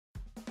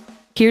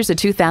Here's a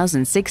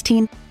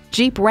 2016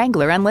 Jeep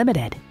Wrangler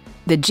Unlimited.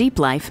 The Jeep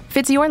life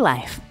fits your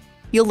life.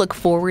 You'll look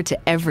forward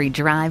to every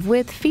drive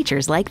with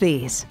features like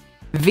these: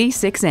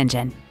 V6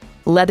 engine,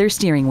 leather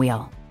steering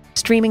wheel,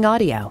 streaming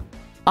audio,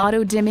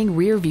 auto-dimming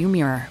rear view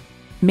mirror,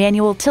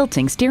 manual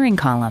tilting steering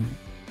column,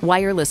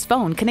 wireless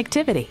phone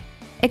connectivity,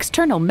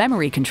 external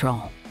memory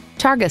control,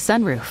 Targa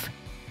sunroof,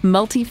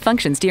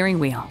 multi-function steering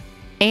wheel,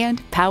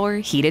 and power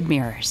heated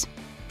mirrors.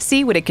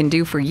 See what it can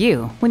do for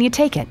you when you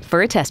take it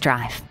for a test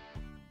drive.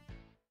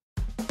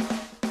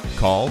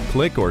 Call,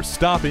 click, or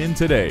stop in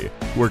today.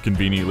 We're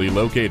conveniently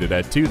located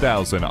at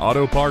 2000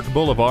 Auto Park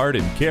Boulevard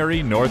in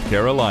Cary, North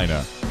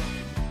Carolina.